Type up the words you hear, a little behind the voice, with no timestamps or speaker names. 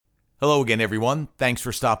Hello again, everyone. Thanks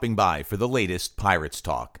for stopping by for the latest Pirates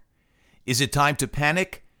Talk. Is it time to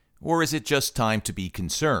panic, or is it just time to be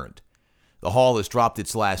concerned? The Hall has dropped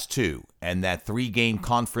its last two, and that 3-game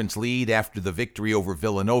conference lead after the victory over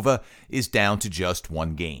Villanova is down to just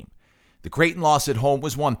 1 game. The Creighton loss at home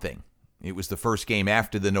was one thing. It was the first game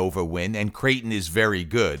after the Nova win, and Creighton is very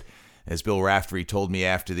good. As Bill Raftery told me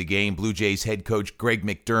after the game, Blue Jays head coach Greg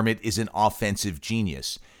McDermott is an offensive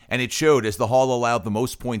genius. And it showed as the Hall allowed the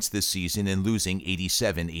most points this season in losing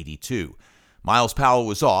 87-82. Miles Powell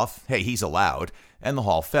was off, hey, he's allowed, and the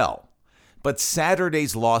Hall fell. But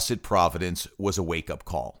Saturday's loss at Providence was a wake-up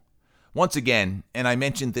call. Once again, and I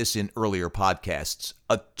mentioned this in earlier podcasts,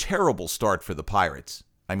 a terrible start for the Pirates.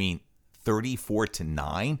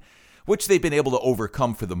 34-9, which they've been able to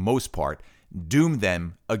overcome for the most part, doomed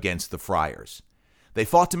them against the Friars. They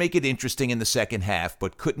fought to make it interesting in the second half,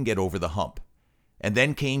 but couldn't get over the hump. And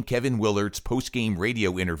then came Kevin Willard's post-game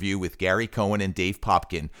radio interview with Gary Cohen and Dave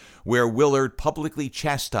Popkin, where Willard publicly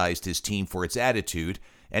chastised his team for its attitude,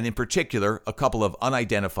 and in particular, a couple of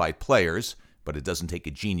unidentified players, but it doesn't take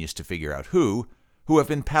a genius to figure out who have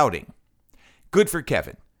been pouting. Good for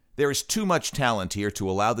Kevin. There is too much talent here to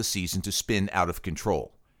allow the season to spin out of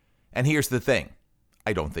control. And here's the thing.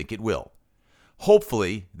 I don't think it will.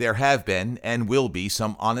 Hopefully, there have been and will be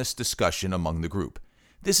some honest discussion among the group.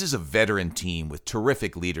 This is a veteran team with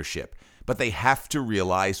terrific leadership, but they have to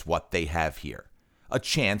realize what they have here. A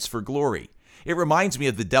chance for glory. It reminds me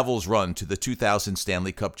of the Devils' run to the 2000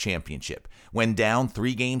 Stanley Cup Championship. When down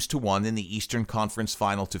 3-1 in the Eastern Conference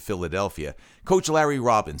Final to Philadelphia, Coach Larry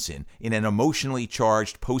Robinson, in an emotionally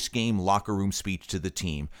charged post-game locker room speech to the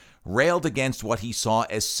team, railed against what he saw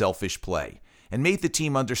as selfish play and made the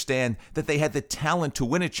team understand that they had the talent to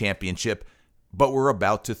win a championship, but were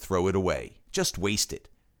about to throw it away. Just waste it.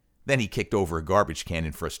 Then he kicked over a garbage can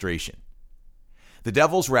in frustration. The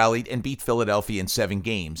Devils rallied and beat Philadelphia in 7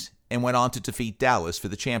 games and went on to defeat Dallas for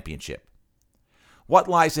the championship. What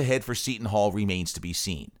lies ahead for Seton Hall remains to be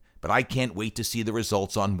seen, but I can't wait to see the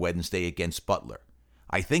results on Wednesday against Butler.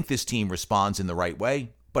 I think this team responds in the right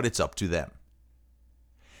way, but it's up to them.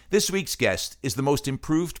 This week's guest is the most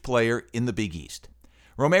improved player in the Big East.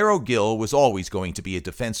 Romaro Gill was always going to be a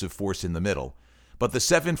defensive force in the middle, but the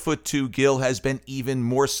 7'2" Gill has been even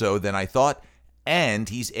more so than I thought, and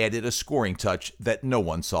he's added a scoring touch that no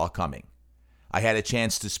one saw coming. I had a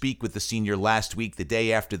chance to speak with the senior last week, the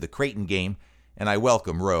day after the Creighton game, and I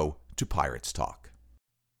welcome Ro to Pirates Talk.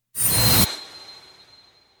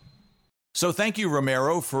 So thank you,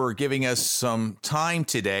 Romaro, for giving us some time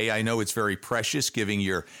today. I know it's very precious, given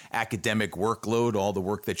your academic workload, all the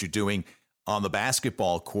work that you're doing on the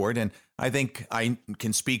basketball court, and I think I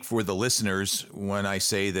can speak for the listeners when I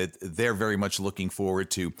say that they're very much looking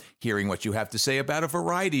forward to hearing what you have to say about a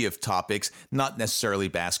variety of topics, not necessarily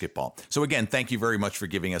basketball. So again, thank you very much for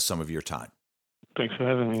giving us some of your time. Thanks for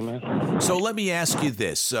having me, man. So let me ask you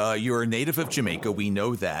this. You're a native of Jamaica. We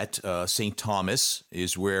know that. St. Thomas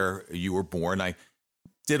is where you were born. I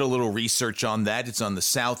did a little research on that. It's on the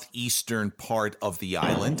southeastern part of the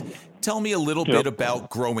island. Tell me a little bit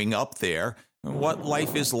about growing up there, what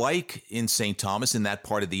life is like in St. Thomas, in that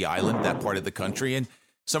part of the island, that part of the country, and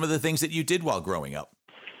some of the things that you did while growing up.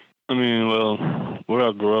 Well, where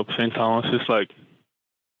I grew up, St. Thomas, it's like,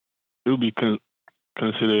 it would be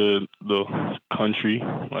considered the country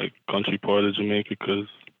part of Jamaica, because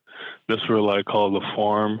that's where all the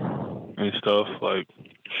farm and stuff, like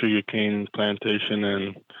sugarcane plantation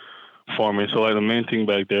and farming. So the main thing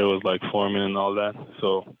back there was farming and all that.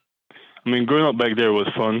 So growing up back there was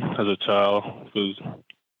fun as a child, because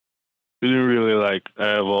we didn't really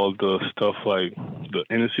have all the stuff the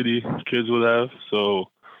inner city kids would have.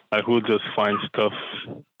 So we would just find stuff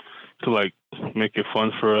to make it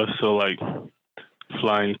fun for us. So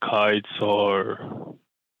flying kites or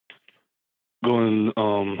going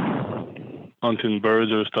hunting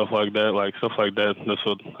birds or stuff like that. Stuff like that. That's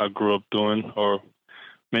what I grew up doing. Or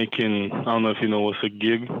making, I don't know if you know what's a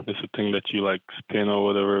gig. It's a thing that you spin or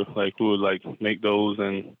whatever. We would make those,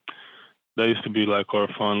 and that used to be our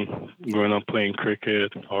fun growing up, playing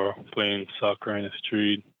cricket or playing soccer in the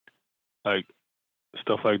street,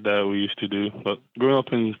 stuff like that we used to do. But growing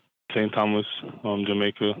up in St. Thomas,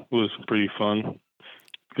 Jamaica, it was pretty fun.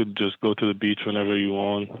 You could just go to the beach whenever you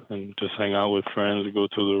want and just hang out with friends, go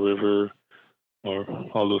to the river, or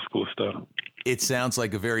all those cool stuff. It sounds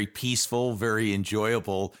like a very peaceful, very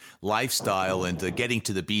enjoyable lifestyle, and getting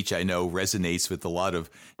to the beach, I know, resonates with a lot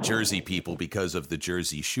of Jersey people because of the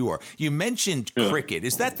Jersey Shore. You mentioned cricket.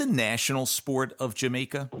 Is that the national sport of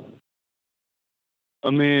Jamaica?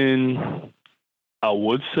 I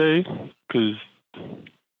would say, because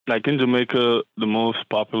like in Jamaica, the most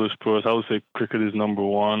popular sports, I would say cricket is number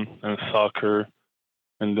one, and soccer,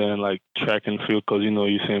 and then like track and field, because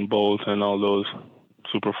Usain Bolt and all those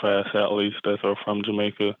super fast athletes that are from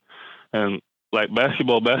Jamaica, and like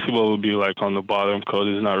basketball would be like on the bottom because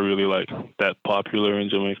it's not really like that popular in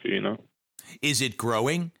Jamaica. Is it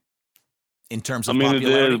growing in terms I of mean,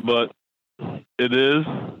 popularity? it is, but it is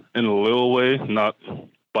in a little way, not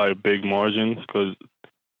by a big margin, because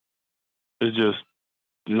it's just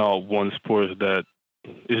not one sport that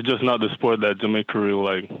it's just not the sport that Jamaica really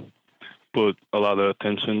like put a lot of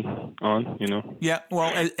attention on. Yeah,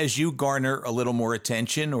 well, as you garner a little more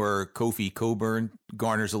attention, or Kofi Coburn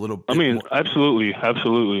garners a little bit I mean, more, absolutely.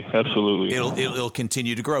 it'll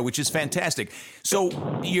continue to grow, which is fantastic. So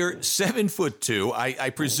you're 7'2". I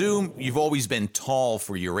presume you've always been tall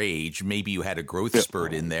for your age. Maybe you had a growth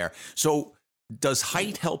spurt in there. So does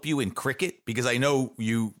height help you in cricket? Because I know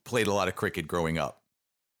you played a lot of cricket growing up.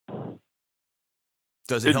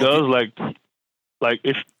 Does it help does, you? like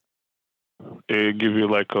if it give you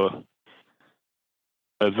like a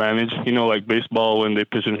advantage, like baseball when they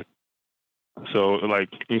pitch in. So like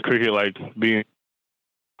in cricket, like being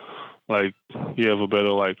like you have a better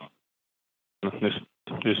like this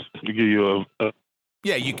to give you a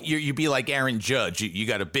Yeah, you be like Aaron Judge. You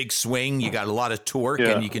got a big swing, you got a lot of torque,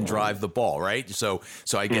 and you can drive the ball, right? So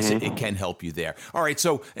I guess it can help you there. All right,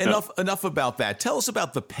 so enough about that. Tell us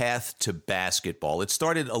about the path to basketball. It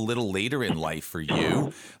started a little later in life for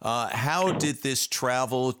you. How did this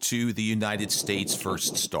travel to the United States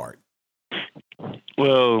first start?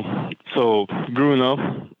 Well, so growing up,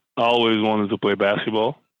 I always wanted to play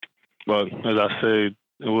basketball, but as I said,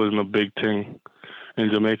 it wasn't a big thing in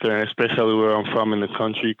Jamaica, and especially where I'm from in the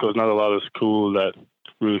country, because not a lot of schools that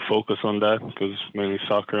really focus on that, because mainly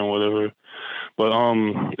soccer and whatever. But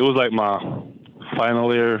it was like my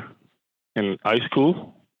final year in high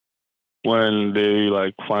school when they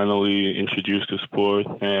like finally introduced the sport,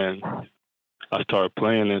 and I started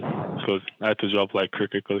playing it because I had to drop like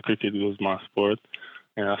cricket, because cricket was my sport,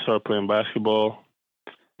 and I started playing basketball,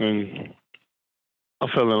 and I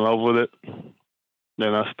fell in love with it.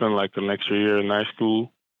 Then I spent like the next year in high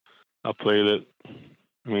school. I played it.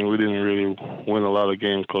 I mean, we didn't really win a lot of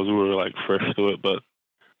games because we were like fresh to it, but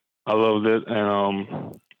I loved it.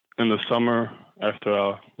 And in the summer after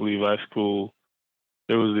I leave high school,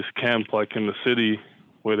 there was this camp like in the city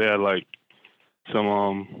where they had like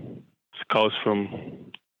some scouts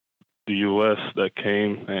from the U.S. that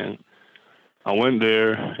came, and I went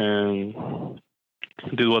there and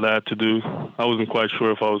did what I had to do. I wasn't quite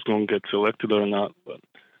sure if I was going to get selected or not, but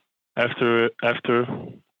after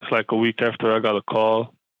it's like a week after, I got a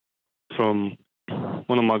call from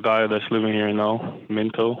one of my guys that's living here now,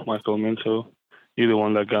 Michael Minto. He's the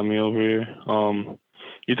one that got me over here.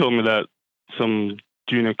 He told me that some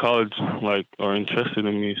junior college like are interested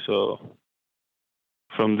in me, so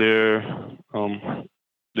from there,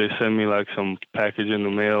 they sent me like some package in the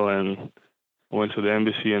mail, and I went to the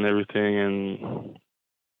embassy and everything, and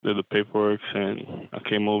did the paperwork, and I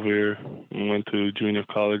came over here and went to junior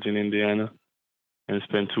college in Indiana and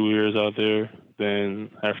spent 2 years out there. Then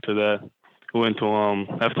after that, we went to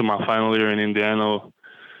after my final year in Indiana,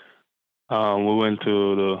 we went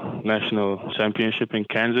to the national championship in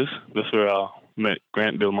Kansas. That's where I met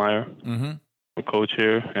Grant Billmeyer, the coach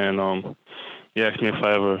here, and he asked me if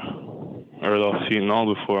I ever heard of Seton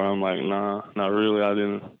Hall before. I'm like, nah, not really. I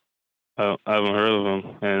haven't heard of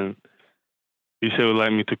him, and he said he would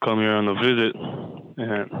like me to come here on a visit,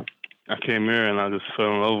 and I came here and I just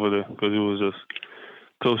fell in love with it because it was just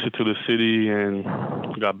closer to the city and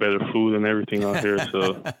got better food and everything out here.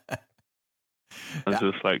 So I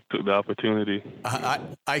just like took the opportunity.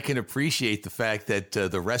 I can appreciate the fact that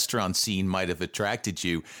the restaurant scene might have attracted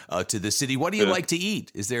you to the city. What do you like to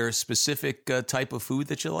eat? Is there a specific type of food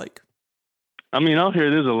that you like? I mean, out here,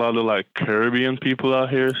 there's a lot of like Caribbean people out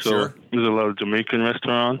here. So there's a lot of Jamaican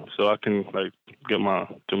restaurants. So I can like get my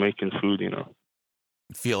Jamaican food,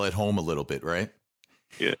 Feel at home a little bit, right?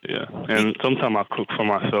 Yeah. And sometimes I cook for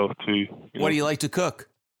myself too. What do you like to cook?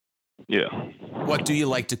 Yeah. What do you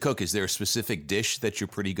like to cook? Is there a specific dish that you're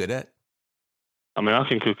pretty good at? I mean, I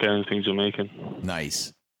can cook anything Jamaican.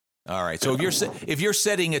 Nice. All right. So if you're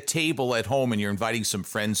setting a table at home and you're inviting some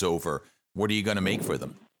friends over, what are you going to make for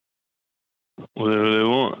them? Whatever they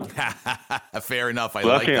want. Fair enough. I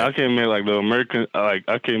can't make like the American. I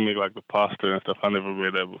can't make like the pasta and stuff. I never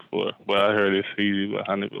made that before, but I heard it's easy. But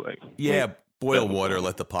I never like. Yeah, boil water.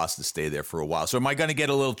 Let the pasta stay there for a while. So, am I going to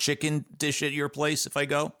get a little chicken dish at your place if I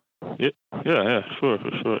go? Yeah, sure,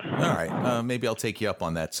 for sure. All right, maybe I'll take you up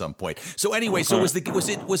on that some point. So, anyway, so was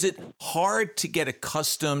it hard to get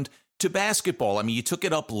accustomed to basketball. I mean, you took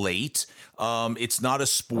it up late. It's not a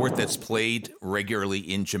sport that's played regularly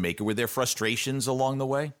in Jamaica. Were there frustrations along the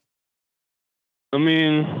way? I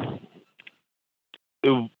mean,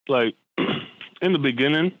 like in the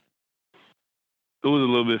beginning, it was a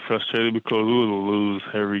little bit frustrating because we would lose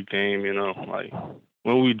every game. Like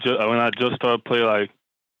when I just started playing, like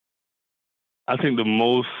I think the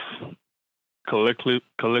most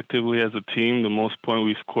collectively as a team, the most point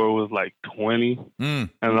we scored was like 20, and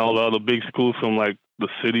all the other big schools from like the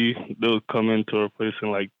city, they would come into our place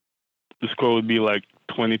and like the score would be like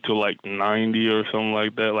 20 to like 90 or something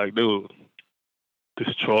like that. Like they would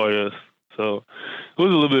destroy us. So it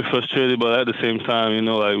was a little bit frustrating, but at the same time,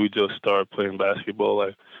 like we just started playing basketball.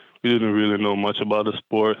 Like we didn't really know much about the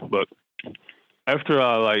sport, but after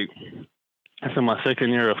my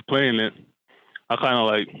second year of playing it, I kind of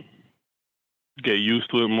like get used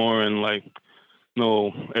to it more and like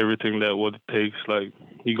know everything that what it takes. Like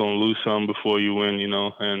you're gonna lose some before you win,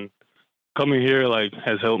 and coming here like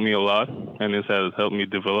has helped me a lot, and it has helped me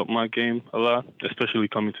develop my game a lot, especially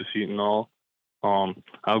coming to Seton Hall.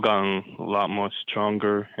 I've gotten a lot more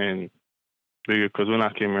stronger and bigger because when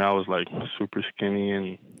I came here, I was like super skinny,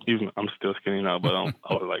 and even I'm still skinny now, but I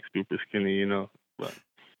was like super skinny, But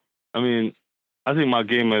I mean, I think my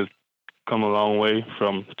game has come a long way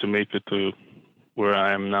from Jamaica to where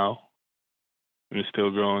I am now, and it's still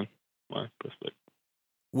growing. My perspective.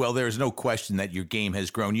 Well, there's no question that your game has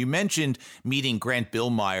grown. You mentioned meeting Grant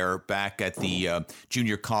Billmeyer back at the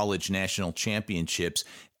Junior College National Championships.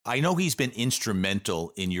 I know he's been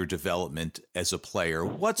instrumental in your development as a player.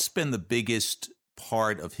 What's been the biggest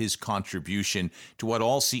part of his contribution to what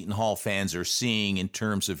all Seton Hall fans are seeing in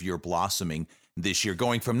terms of your blossoming this year,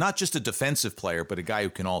 going from not just a defensive player, but a guy who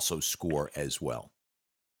can also score as well?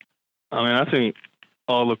 I mean, I think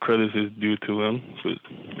all the credit is due to him for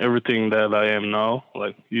everything that I am now.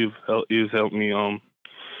 Like you've helped me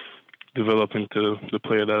develop into the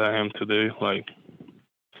player that I am today. Like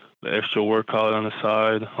the extra workout on the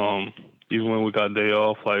side. Even when we got day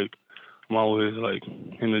off, like I'm always like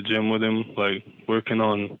in the gym with him, like working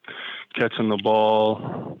on catching the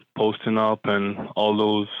ball, posting up, and all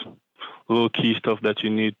those little key stuff that you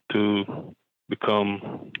need to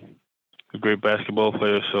become a great basketball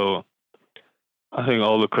player. So I think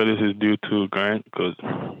all the credit is due to Grant because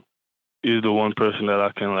he's the one person that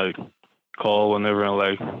I can like call whenever I'm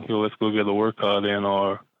like, yo, let's go get a workout in,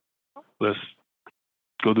 or let's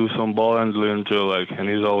go do some ball handling drill, like, and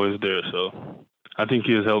he's always there. So I think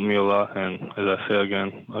he has helped me a lot, and as I say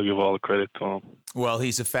again, I'll give all the credit to him. Well,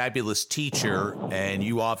 he's a fabulous teacher, and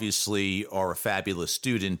you obviously are a fabulous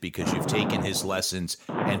student because you've taken his lessons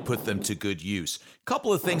and put them to good use. A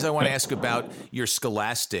couple of things I want to ask about your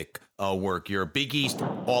scholastic work. You're a Big East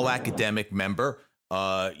all-academic member.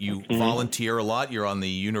 You volunteer a lot. You're on the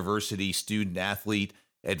University Student Athlete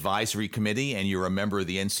Advisory Committee, and you're a member of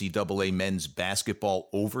the NCAA Men's Basketball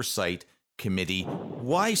Oversight Committee.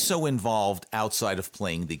 Why so involved outside of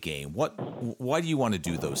playing the game? Why do you want to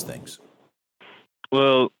do those things?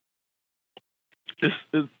 Well,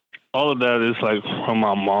 all of that is like from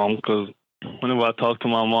my mom, because whenever I talk to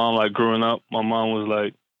my mom, like growing up, my mom was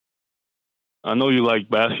like, I know you like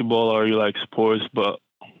basketball or you like sports, but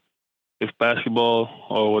if basketball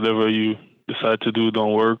or whatever you decide to do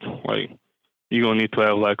don't work, like you're going to need to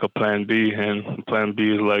have like a plan B, and plan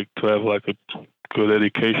B is like to have like a good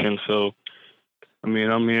education. So, I mean,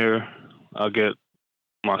 I'm here, I get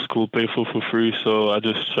my school paid for free, so I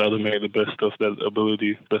just try to make the best of that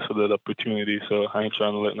ability, best of that opportunity. So I ain't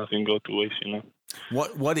trying to let nothing go to waste,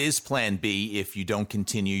 What is plan B if you don't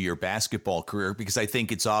continue your basketball career? Because I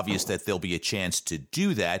think it's obvious that there'll be a chance to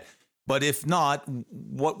do that. But if not,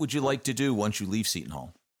 what would you like to do once you leave Seton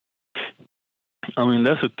Hall? I mean,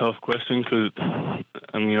 that's a tough question because,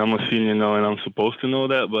 I mean, I'm a senior now and I'm supposed to know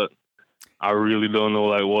that, but I really don't know,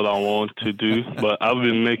 like, what I want to do. But I've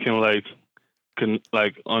been making, like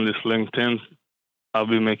on this LinkedIn, I've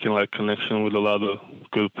been making, like, connection with a lot of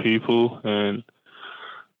good people. And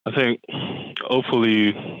I think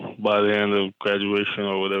hopefully by the end of graduation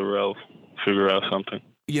or whatever, I'll figure out something.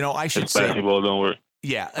 I should say basketball don't work.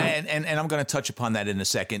 Yeah, and I'm going to touch upon that in a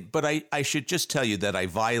second, but I should just tell you that I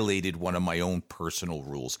violated one of my own personal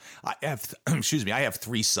rules. I have, I have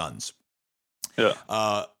 3 sons. Yeah.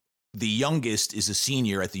 The youngest is a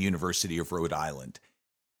senior at the University of Rhode Island.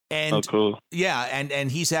 And oh, cool. Yeah,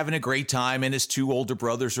 and he's having a great time, and his 2 older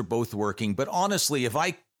brothers are both working. But honestly, if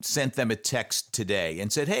I sent them a text today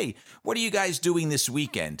and said, hey, what are you guys doing this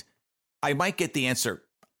weekend? I might get the answer,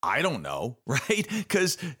 I don't know, right?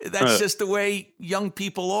 Because that's just the way young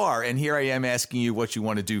people are. And here I am asking you what you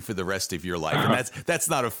want to do for the rest of your life. And that's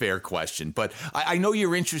not a fair question. But I know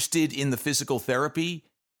you're interested in the physical therapy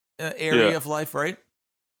area of life, right?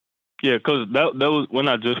 Yeah, because that was when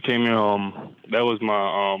I just came here. That was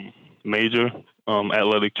my major,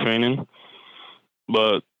 athletic training.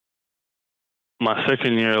 But my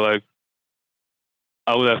second year, like,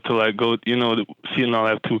 I would have to like go, Seton Hall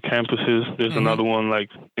have 2 campuses. There's another one like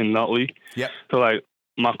in Nutley. Yeah. So like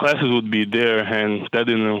my classes would be there, and that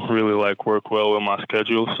didn't really like work well with my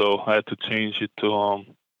schedule. So I had to change it to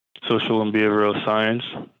social and behavioral science,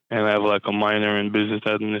 and I have like a minor in business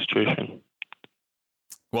administration.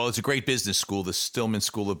 Well, it's a great business school, the Stillman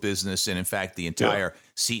School of Business. And in fact, the entire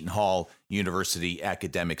Seton Hall University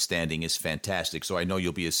academic standing is fantastic. So I know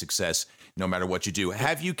you'll be a success no matter what you do.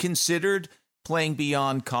 Have you considered playing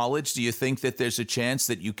beyond college? Do you think that there's a chance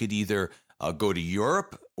that you could either go to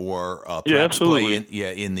Europe or perhaps play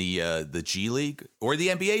in the G League or the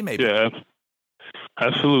NBA maybe? Yeah,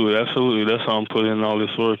 absolutely. That's how I'm putting in all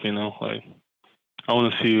this work, Like, I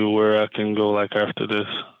want to see where I can go, like, after this.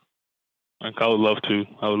 Like, I would love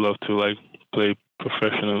to, like, play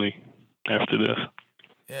professionally after this.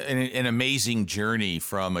 An amazing journey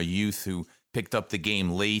from a youth who picked up the game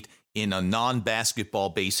late in a non-basketball,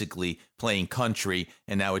 basically playing country,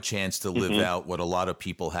 and now a chance to live out what a lot of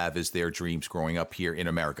people have as their dreams growing up here in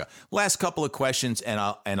America. Last couple of questions, and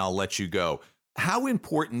I'll let you go. How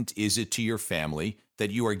important is it to your family that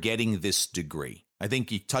you are getting this degree? I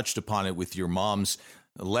think you touched upon it with your mom's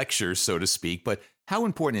lectures, so to speak, but how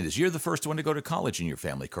important it is? You're the first one to go to college in your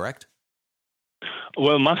family, correct?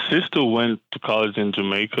 Well, my sister went to college in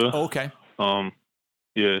Jamaica. Oh, okay.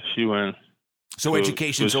 Yeah, she went. So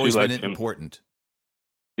education's always been important.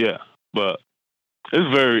 Yeah, but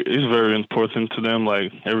it's very important to them.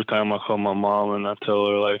 Like, every time I call my mom and I tell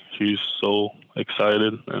her, like, she's so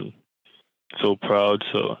excited and so proud.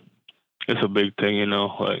 So it's a big thing,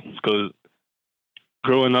 like, because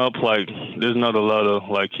growing up, like, there's not a lot of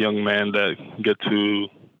like young men that get to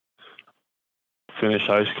finish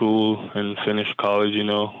high school and finish college.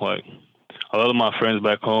 Like, a lot of my friends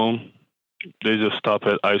back home, they just stop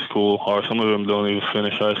at high school, or some of them don't even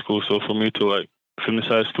finish high school. So for me to like finish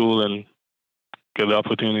high school and get the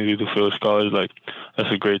opportunity to finish college, like,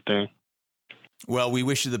 that's a great thing. Well, we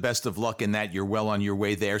wish you the best of luck in that. You're well on your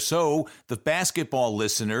way there. So the basketball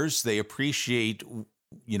listeners, they appreciate,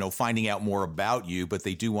 finding out more about you, but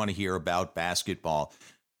they do want to hear about basketball.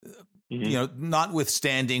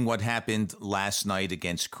 Notwithstanding what happened last night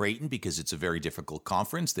against Creighton, because it's a very difficult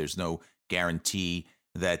conference. There's no guarantee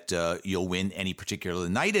that you'll win any particular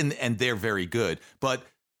night, and they're very good. But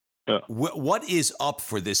what is up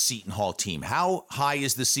for this Seton Hall team? How high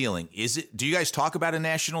is the ceiling? Do you guys talk about a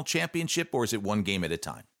national championship, or is it one game at a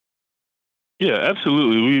time? Yeah,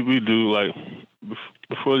 absolutely. We do. Like,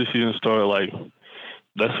 before the season started, like,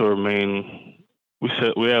 that's our main.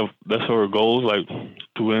 That's our goals, like,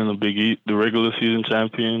 to win the regular season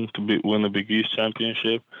champion, win the Big East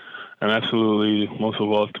championship, and absolutely most of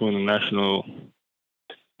all to win the national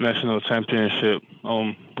championship.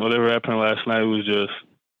 Whatever happened last night was just,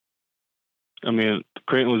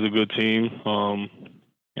 Creighton was a good team,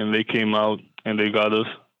 and they came out and they got us.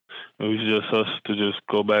 It was just us to just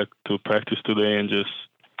go back to practice today and just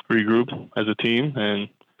regroup as a team and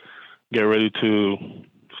get ready to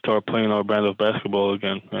start playing our brand of basketball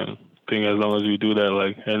again. And I think as long as we do that,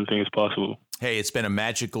 like, anything is possible. Hey, it's been a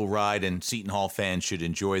magical ride, and Seton Hall fans should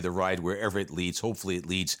enjoy the ride wherever it leads. Hopefully it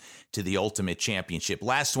leads to the ultimate championship.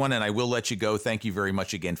 Last one, and I will let you go. Thank you very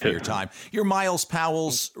much again for your time. You're Myles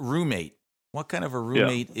Powell's roommate. What kind of a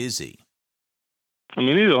roommate is he?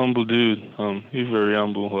 He's a humble dude. He's very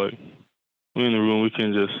humble. Like, we're in the room, we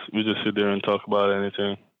just sit there and talk about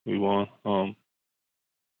anything we want.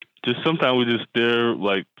 Just sometimes we just there,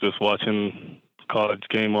 like, just watching college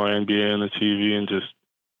game or NBA on the TV and just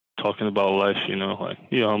talking about life, like,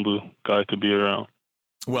 he's a humble guy to be around.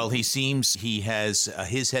 Well, he seems he has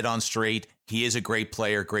his head on straight. He is a great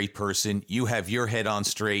player, great person. You have your head on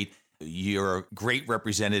straight. You're a great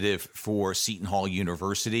representative for Seton Hall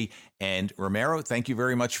University. And Romero, thank you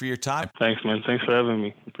very much for your time. Thanks, man. Thanks for having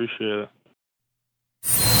me. Appreciate it.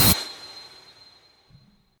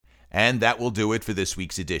 And that will do it for this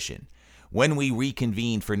week's edition. When we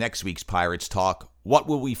reconvene for next week's Pirates Talk, what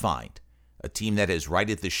will we find? A team that has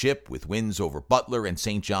righted the ship with wins over Butler and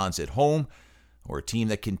St. John's at home, or a team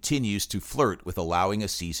that continues to flirt with allowing a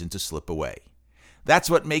season to slip away? That's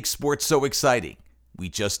what makes sports so exciting. We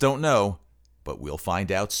just don't know, but we'll find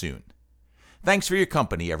out soon. Thanks for your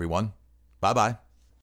company, everyone. Bye-bye.